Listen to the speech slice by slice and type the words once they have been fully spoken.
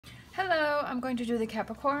Hello, I'm going to do the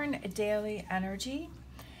Capricorn daily energy,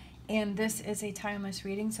 and this is a timeless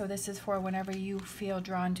reading, so this is for whenever you feel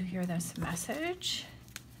drawn to hear this message.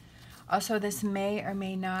 Also, this may or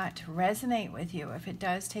may not resonate with you. If it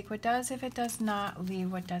does, take what does. If it does not, leave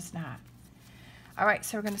what does not. All right,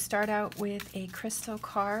 so we're going to start out with a crystal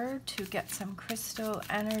card to get some crystal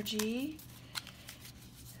energy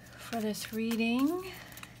for this reading.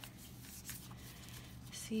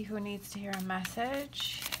 See who needs to hear a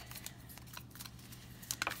message.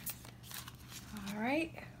 All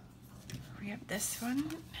right, we have this one.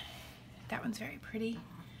 That one's very pretty.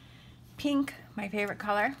 Pink, my favorite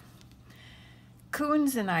color.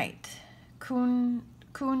 Kunzite.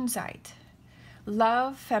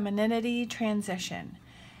 Love, femininity, transition.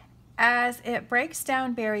 As it breaks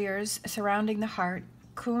down barriers surrounding the heart,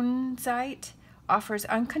 Kunzite offers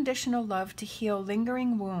unconditional love to heal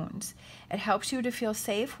lingering wounds. It helps you to feel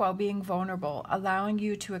safe while being vulnerable, allowing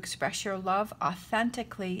you to express your love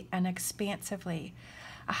authentically and expansively.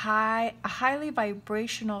 A highly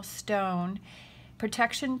vibrational stone,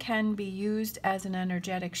 protection can be used as an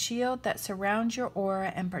energetic shield that surrounds your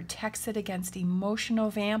aura and protects it against emotional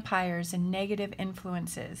vampires and negative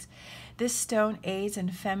influences. This stone aids in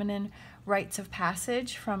feminine rites of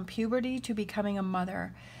passage from puberty to becoming a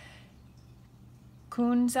mother.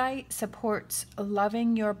 Kunzite supports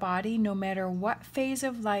loving your body no matter what phase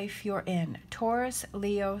of life you're in. Taurus,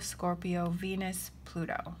 Leo, Scorpio, Venus,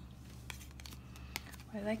 Pluto.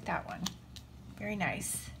 I like that one. Very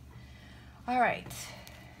nice. All right.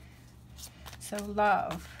 So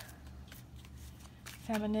love,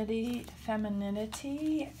 femininity,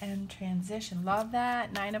 and transition. Love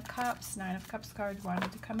that. Nine of Cups. Nine of Cups cards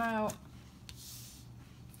wanted to come out.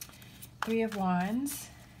 Three of Wands.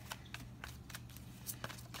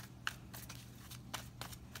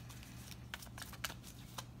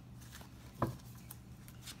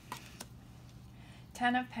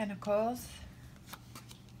 Ten of Pentacles,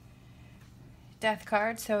 Death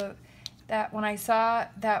card. So that when I saw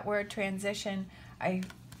that word transition, I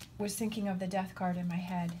was thinking of the Death card in my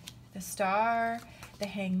head. The Star, the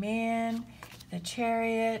Hangman, the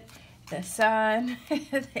Chariot, the Sun,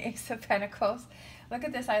 the Ace of Pentacles. Look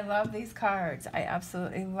at this. I love these cards. I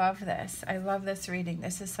absolutely love this. I love this reading.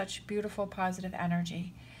 This is such beautiful, positive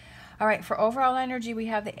energy. All right, for overall energy, we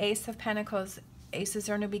have the Ace of Pentacles. Aces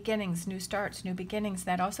are new beginnings, new starts, new beginnings.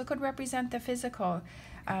 That also could represent the physical.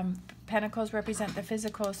 Pentacles represent the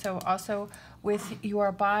physical, so also with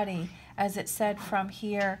your body, as it said from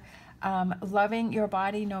here, loving your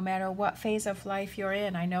body no matter what phase of life you're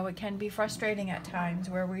in. I know it can be frustrating at times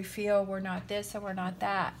where we feel we're not this or we're not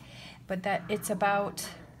that, but that it's about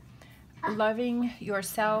loving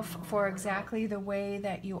yourself for exactly the way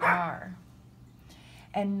that you are,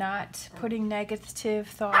 and not putting negative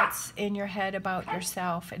thoughts in your head about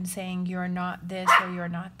yourself and saying you're not this or you're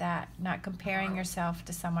not that, not comparing yourself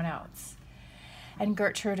to someone else. And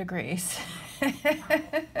Gertrude agrees.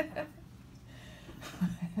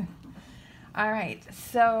 All right,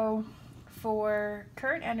 so for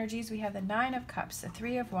current energies, we have the Nine of Cups, the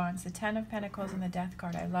Three of Wands, the Ten of Pentacles, and the Death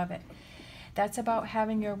card. I love it. That's about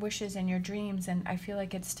having your wishes and your dreams, and I feel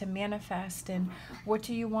like it's to manifest. And what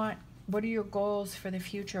do you want? What are your goals for the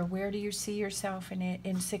future? Where do you see yourself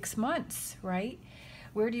in 6 months, right?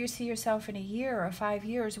 Where do you see yourself in a year or 5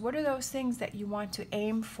 years? What are those things that you want to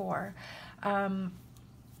aim for? I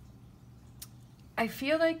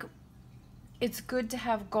feel like it's good to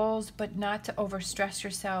have goals, but not to overstress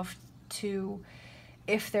yourself to,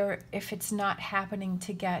 if it's not happening,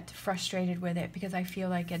 to get frustrated with it, because I feel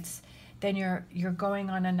like then you're going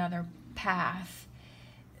on another path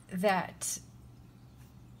that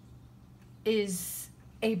is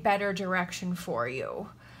a better direction for you.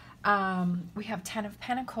 We have Ten of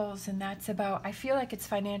Pentacles, and that's about, I feel like it's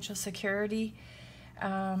financial security.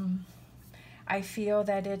 I feel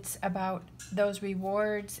that it's about those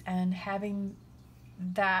rewards and having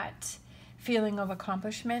that feeling of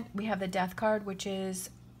accomplishment. We have the Death card, which is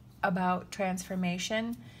about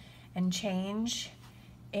transformation and change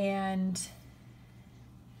and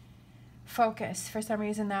focus. For some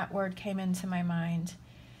reason, that word came into my mind.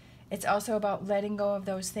 It's also about letting go of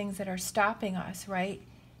those things that are stopping us, right?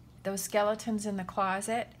 Those skeletons in the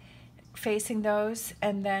closet, facing those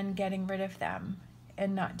and then getting rid of them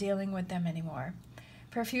and not dealing with them anymore.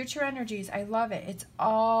 For future energies, I love it. It's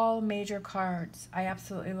all major cards. I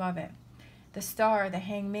absolutely love it. The Star, the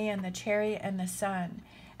Hangman, the Chariot, and the Sun.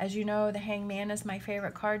 As you know, the Hangman is my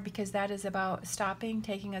favorite card because that is about stopping,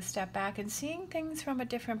 taking a step back, and seeing things from a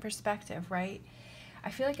different perspective, right? I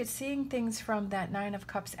feel like it's seeing things from that Nine of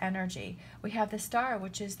Cups energy. We have the Star,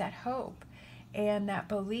 which is that hope. and that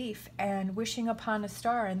belief and wishing upon a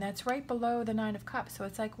star, and that's right below the Nine of Cups. So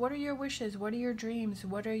it's like, what are your wishes? What are your dreams?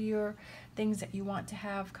 What are your things that you want to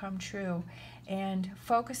have come true? And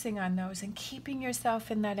focusing on those and keeping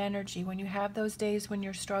yourself in that energy when you have those days when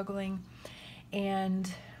you're struggling and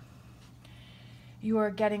you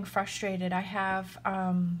are getting frustrated. I have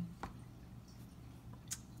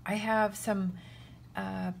some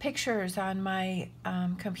pictures on my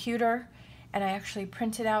computer, and I actually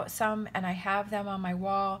printed out some and I have them on my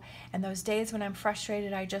wall. And those days when I'm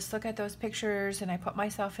frustrated, I just look at those pictures and I put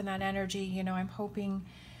myself in that energy. You know, I'm hoping,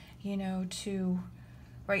 you know,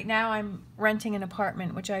 right now I'm renting an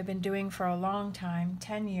apartment, which I've been doing for a long time,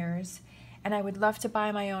 10 years, and I would love to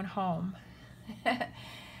buy my own home.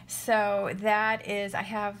 So that is, I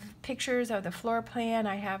have pictures of the floor plan,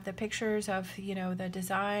 I have the pictures of, you know, the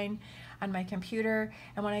design on my computer,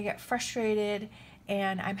 and when I get frustrated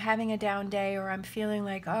and I'm having a down day, or I'm feeling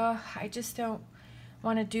like, oh, I just don't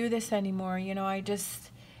want to do this anymore, you know,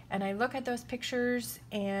 and I look at those pictures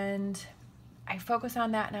and I focus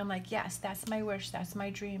on that, and I'm like, yes, that's my wish, that's my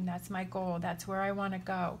dream, that's my goal, that's where I want to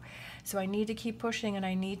go. So I need to keep pushing, and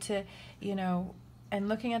I need to, you know, and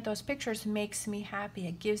looking at those pictures makes me happy.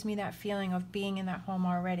 It gives me that feeling of being in that home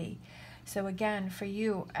already. So again, for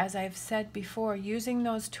you, as I've said before, using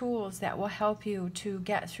those tools that will help you to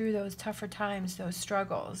get through those tougher times, those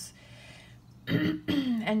struggles,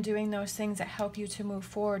 and doing those things that help you to move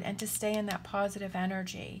forward and to stay in that positive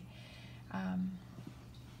energy.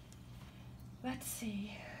 Let's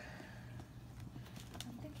see.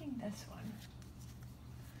 I'm thinking this one.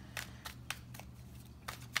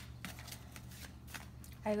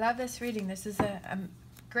 I love this reading. This is a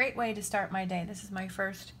great way to start my day. This is my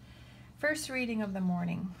first reading of the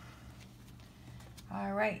morning.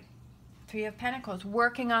 All right. Three of Pentacles,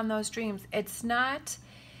 working on those dreams. It's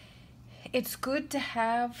good to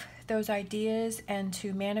have those ideas and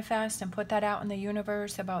to manifest and put that out in the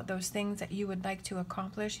universe about those things that you would like to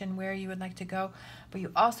accomplish and where you would like to go. But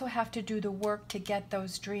you also have to do the work to get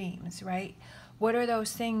those dreams, right? What are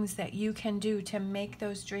those things that you can do to make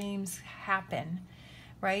those dreams happen?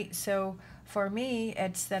 Right? So for me,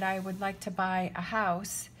 it's that I would like to buy a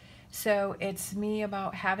house. So it's me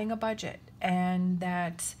about having a budget, and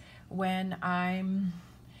that when I'm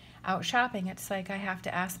out shopping, it's like I have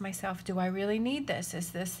to ask myself, do I really need this?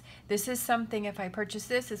 This is something, if I purchase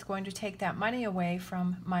this, it's going to take that money away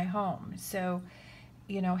from my home. So,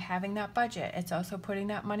 you know, having that budget, it's also putting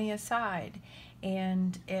that money aside.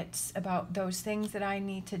 And it's about those things that I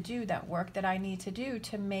need to do, that work that I need to do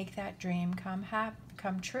to make that dream come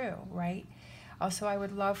true, right? Also, I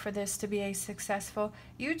would love for this to be a successful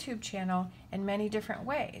YouTube channel in many different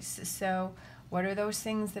ways. So what are those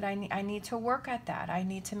things that I need to work at that? I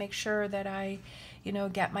need to make sure that I, you know,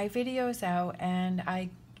 get my videos out and I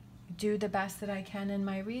do the best that I can in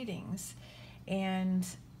my readings, and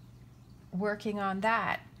working on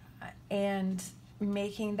that and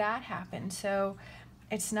making that happen. So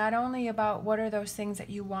it's not only about what are those things that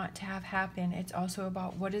you want to have happen, it's also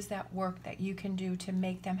about what is that work that you can do to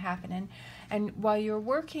make them happen. And while you're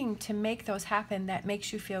working to make those happen, that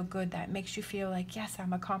makes you feel good, that makes you feel like, yes,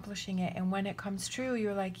 I'm accomplishing it. And when it comes true,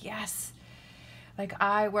 you're like, yes, like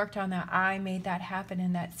I worked on that, I made that happen,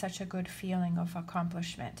 and that's such a good feeling of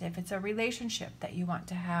accomplishment. If it's a relationship that you want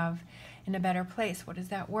to have in a better place, what is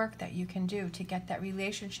that work that you can do to get that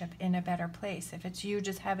relationship in a better place? If it's you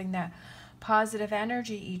just having that positive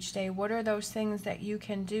energy each day, what are those things that you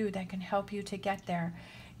can do that can help you to get there?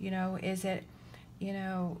 You know, is it, you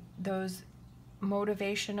know, those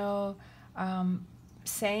motivational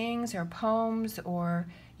sayings or poems or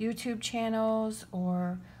YouTube channels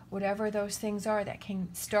or whatever those things are that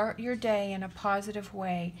can start your day in a positive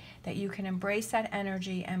way, that you can embrace that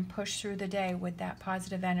energy and push through the day with that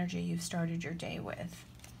positive energy you've started your day with.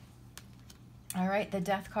 All right, the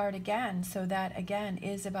Death card again. So that again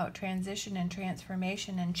is about transition and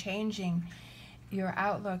transformation and changing your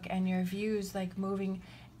outlook and your views, like moving,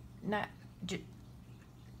 not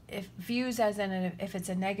if views as in if it's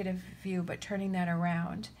a negative view, but turning that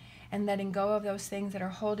around and letting go of those things that are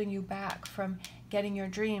holding you back from getting your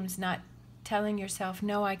dreams, not telling yourself,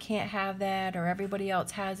 no, I can't have that, or everybody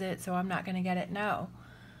else has it, so I'm not going to get it. No.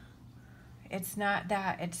 It's not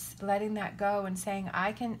that. It's letting that go and saying,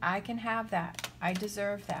 I can have that. I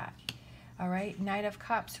deserve that. All right. Knight of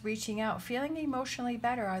Cups, reaching out, feeling emotionally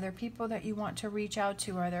better. Are there people that you want to reach out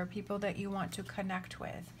to? Are there people that you want to connect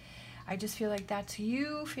with? I just feel like that's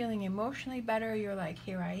you feeling emotionally better. You're like,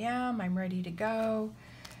 here I am. I'm ready to go.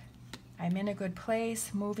 I'm in a good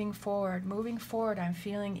place. Moving forward. Moving forward. I'm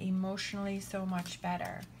feeling emotionally so much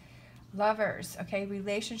better. Lovers. Okay.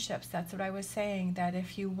 Relationships. That's what I was saying. That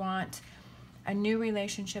if you want a new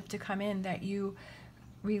relationship to come in, that you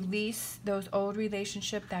release those old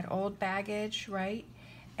relationship, that old baggage, right?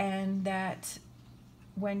 And that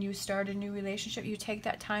when you start a new relationship, you take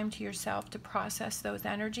that time to yourself to process those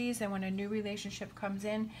energies. And when a new relationship comes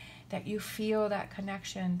in, that you feel that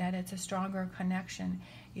connection, that it's a stronger connection.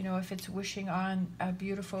 You know, if it's wishing on a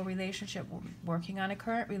beautiful relationship, working on a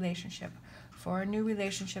current relationship, for a new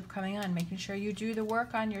relationship coming on, making sure you do the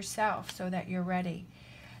work on yourself so that you're ready.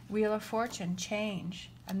 Wheel of Fortune,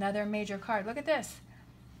 change, another major card. Look at this.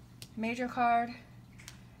 Major card,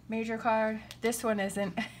 major card. This one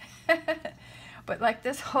isn't. But like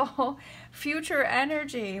this whole future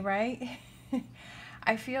energy, right?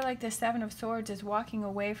 I feel like the Seven of Swords is walking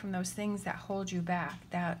away from those things that hold you back,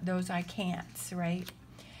 those I can'ts, right?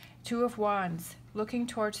 Two of Wands, looking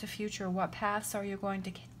towards the future. What paths are you going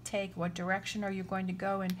to take? What direction are you going to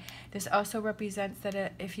go? And this also represents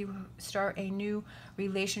that if you start a new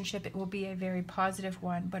relationship, it will be a very positive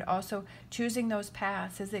one. But also choosing those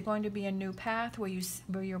paths. Is it going to be a new path where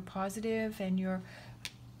you're positive and you're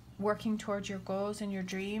working towards your goals and your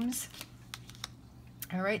dreams?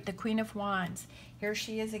 All right, the Queen of Wands. Here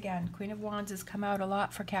she is again. Queen of Wands has come out a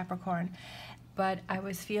lot for Capricorn. But I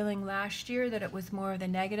was feeling last year that it was more of the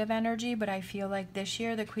negative energy, but I feel like this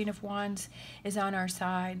year the Queen of Wands is on our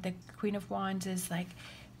side. The Queen of Wands is like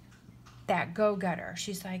that go-getter.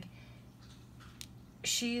 She's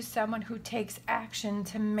someone who takes action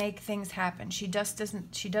to make things happen. She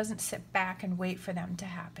doesn't sit back and wait for them to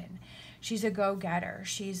happen. She's a go-getter.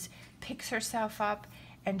 She's picks herself up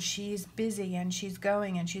and she's busy and she's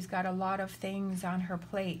going and she's got a lot of things on her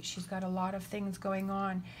plate. She's got a lot of things going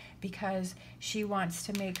on because she wants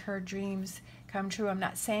to make her dreams come true. I'm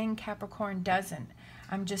not saying Capricorn doesn't.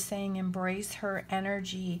 I'm just saying embrace her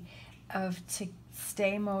energy to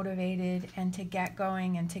stay motivated and to get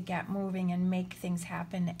going and to get moving and make things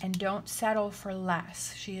happen, and don't settle for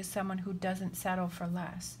less. She is someone who doesn't settle for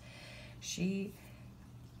less. She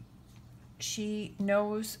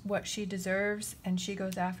knows what she deserves and she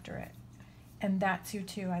goes after it. And that's you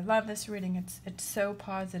too. I love this reading. It's so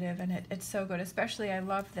positive and it's so good. Especially I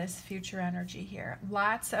love this future energy here.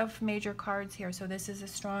 Lots of major cards here. So this is a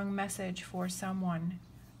strong message for someone,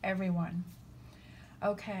 everyone.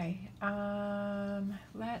 Okay,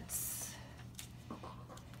 let's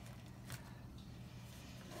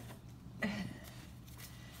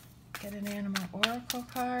get an animal oracle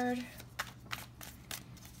card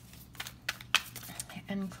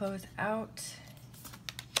and close out.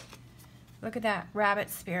 Look at that, rabbit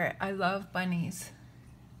spirit. I love bunnies.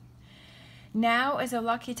 Now is a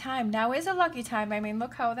lucky time. Now is a lucky time. I mean,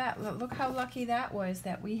 look how lucky that was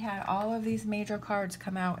that we had all of these major cards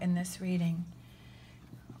come out in this reading.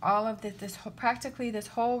 All of practically this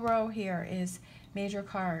whole row here is major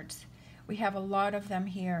cards. We have a lot of them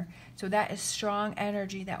here. So that is strong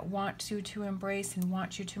energy that wants you to embrace and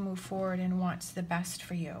wants you to move forward and wants the best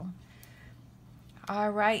for you. All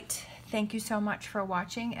right. Thank you so much for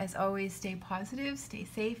watching. As always, stay positive, stay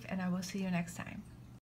safe, and I will see you next time.